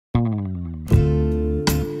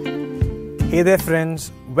Hey there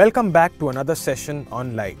friends, welcome back to another session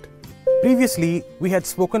on light. Previously, we had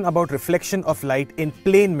spoken about reflection of light in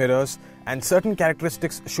plane mirrors and certain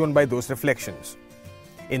characteristics shown by those reflections.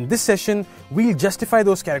 In this session, we'll justify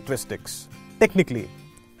those characteristics, technically.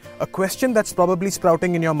 A question that's probably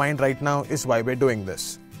sprouting in your mind right now is why we're doing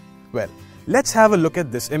this. Well, let's have a look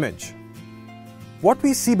at this image. What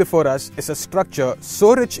we see before us is a structure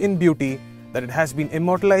so rich in beauty that it has been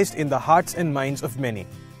immortalized in the hearts and minds of many.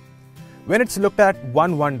 When it's looked at,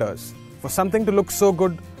 one wonders, for something to look so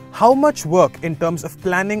good, how much work in terms of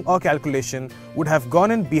planning or calculation would have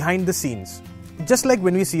gone in behind the scenes, just like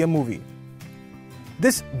when we see a movie.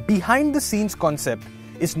 This behind the scenes concept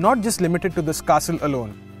is not just limited to this castle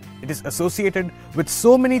alone. It is associated with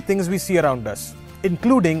so many things we see around us,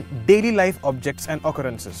 including daily life objects and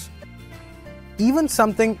occurrences. Even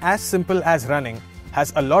something as simple as running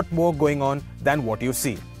has a lot more going on than what you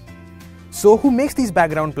see. So who makes these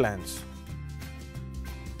background plans?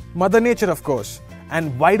 Mother Nature, of course.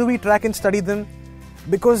 And why do we track and study them?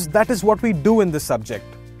 Because that is what we do in this subject.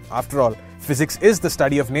 After all, physics is the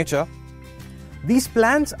study of nature. These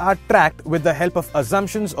plans are tracked with the help of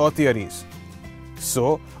assumptions or theories.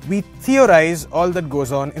 So, we theorize all that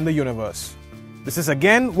goes on in the universe. This is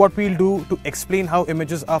again what we'll do to explain how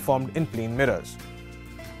images are formed in plane mirrors.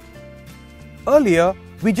 Earlier,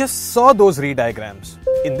 we just saw those ray diagrams.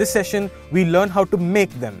 In this session, we learn how to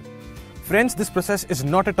make them. Friends, this process is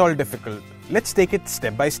not at all difficult. Let's take it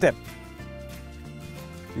step by step.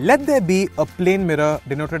 Let there be a plane mirror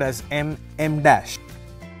denoted as M, M'.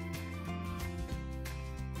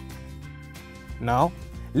 Now,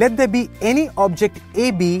 let there be any object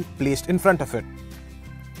AB placed in front of it.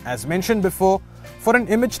 As mentioned before, for an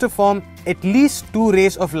image to form, at least two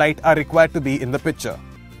rays of light are required to be in the picture.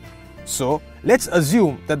 So, let's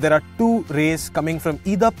assume that there are two rays coming from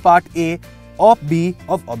either part A or B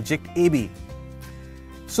of object AB.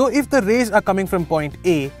 So, if the rays are coming from point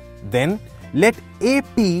A, then let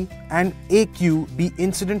AP and AQ be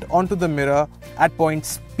incident onto the mirror at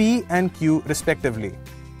points P and Q respectively.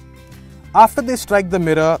 After they strike the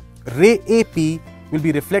mirror, ray AP will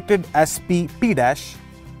be reflected as P, P',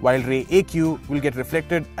 while ray AQ will get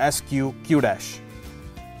reflected as Q, Q'.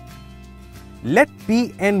 Let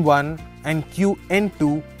Pn1 and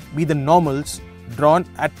Qn2 be the normals drawn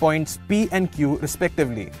at points P and Q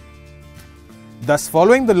respectively. Thus,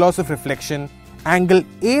 following the laws of reflection, angle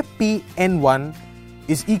APN1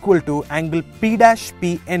 is equal to angle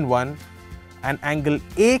P'Pn1 and angle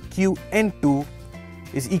AQN2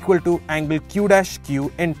 is equal to angle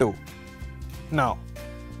Q'Qn2. Now,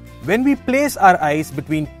 when we place our eyes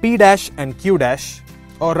between P' and Q',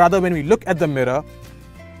 or rather when we look at the mirror,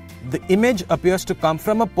 the image appears to come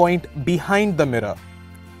from a point behind the mirror.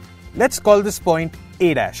 Let's call this point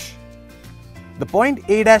A'. The point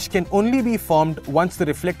A' can only be formed once the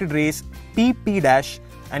reflected rays PP'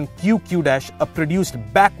 and QQ' are produced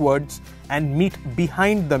backwards and meet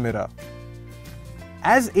behind the mirror.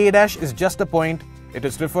 As A' is just a point, it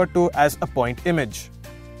is referred to as a point image.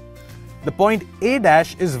 The point A'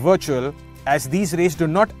 is virtual as these rays do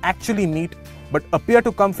not actually meet but appear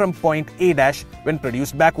to come from point A' when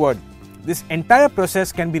produced backward. This entire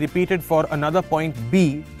process can be repeated for another point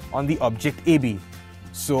B on the object AB.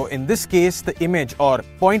 So in this case, the image or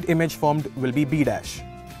point image formed will be B'.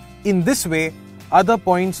 In this way, other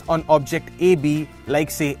points on object AB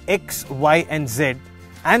like say X, Y and Z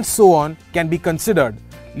and so on can be considered,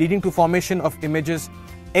 leading to formation of images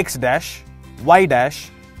X', Y',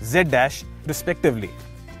 Z' respectively.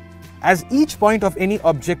 As each point of any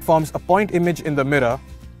object forms a point image in the mirror,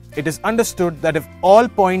 it is understood that if all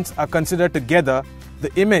points are considered together,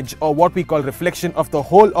 the image or what we call reflection of the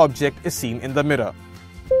whole object is seen in the mirror.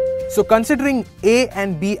 So considering A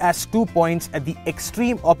and B as 2 points at the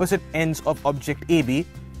extreme opposite ends of object AB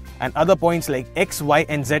and other points like X, Y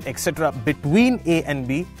and Z etc. between A and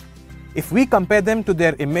B, if we compare them to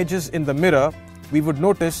their images in the mirror, we would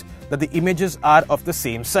notice that the images are of the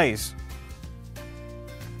same size.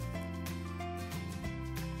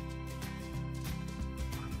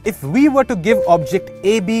 If we were to give object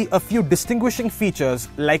AB a few distinguishing features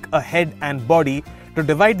like a head and body to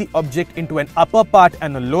divide the object into an upper part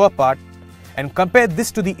and a lower part and compare this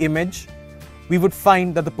to the image, we would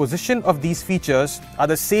find that the position of these features are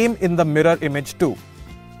the same in the mirror image too.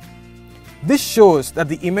 This shows that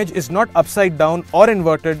the image is not upside down or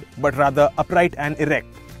inverted but rather upright and erect.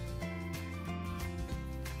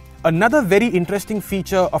 Another very interesting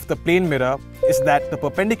feature of the plane mirror is that the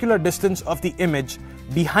perpendicular distance of the image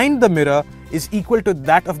behind the mirror is equal to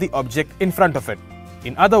that of the object in front of it.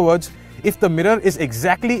 In other words, if the mirror is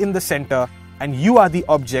exactly in the center and you are the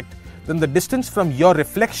object, then the distance from your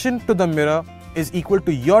reflection to the mirror is equal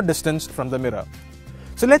to your distance from the mirror.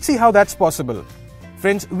 So let's see how that's possible.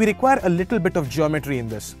 Friends, we require a little bit of geometry in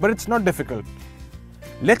this, but it's not difficult.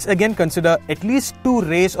 Let's again consider at least two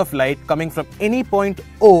rays of light coming from any point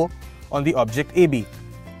O on the object AB.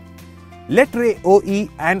 Let ray OE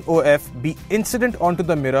and OF be incident onto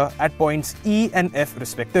the mirror at points E and F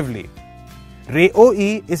respectively. Ray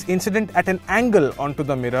OE is incident at an angle onto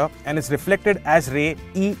the mirror and is reflected as ray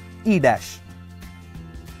E dash.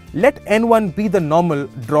 Let N1 be the normal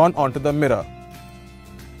drawn onto the mirror.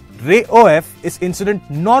 Ray OF is incident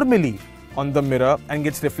normally on the mirror and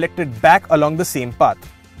gets reflected back along the same path.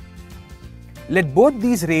 Let both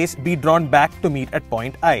these rays be drawn back to meet at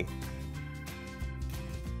point I.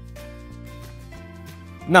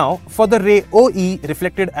 Now, for the ray OE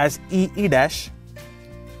reflected as E dash,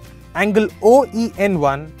 angle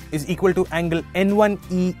OEN1 is equal to angle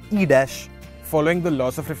N1E dash following the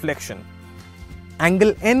laws of reflection.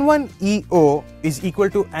 Angle N1EO is equal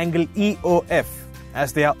to angle EOF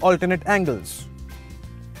as they are alternate angles.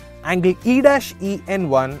 Angle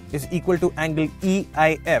E-EN1 is equal to angle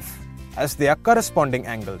EIF as they are corresponding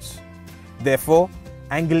angles. Therefore,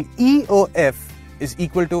 angle EOF is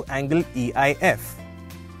equal to angle EIF.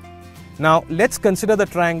 Now, let's consider the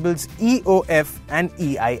triangles EOF and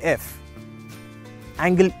EIF.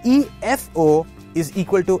 Angle EFO is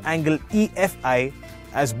equal to angle EFI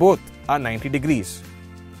as both are 90 degrees.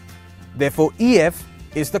 Therefore, EF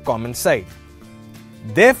is the common side.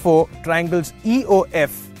 Therefore, triangles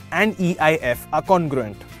EOF and EIF are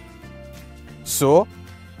congruent. So,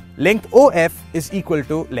 length OF is equal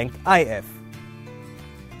to length IF.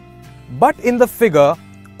 But in the figure,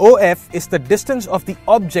 OF is the distance of the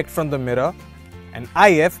object from the mirror and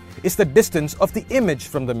IF is the distance of the image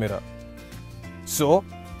from the mirror. So,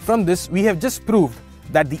 from this we have just proved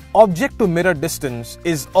that the object to mirror distance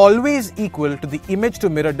is always equal to the image to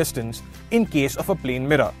mirror distance in case of a plane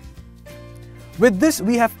mirror. With this,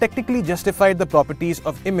 we have technically justified the properties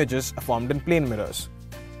of images formed in plane mirrors.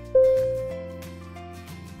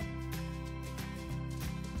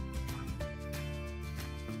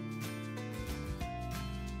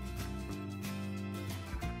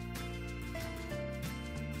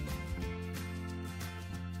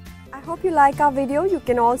 I hope you like our video. You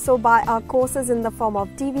can also buy our courses in the form of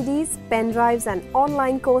DVDs, pen drives and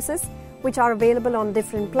online courses which are available on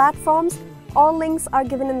different platforms. All links are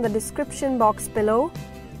given in the description box below.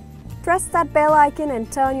 Press that bell icon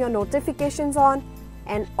and turn your notifications on.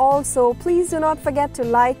 And also, please do not forget to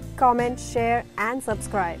like, comment, share and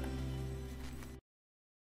subscribe.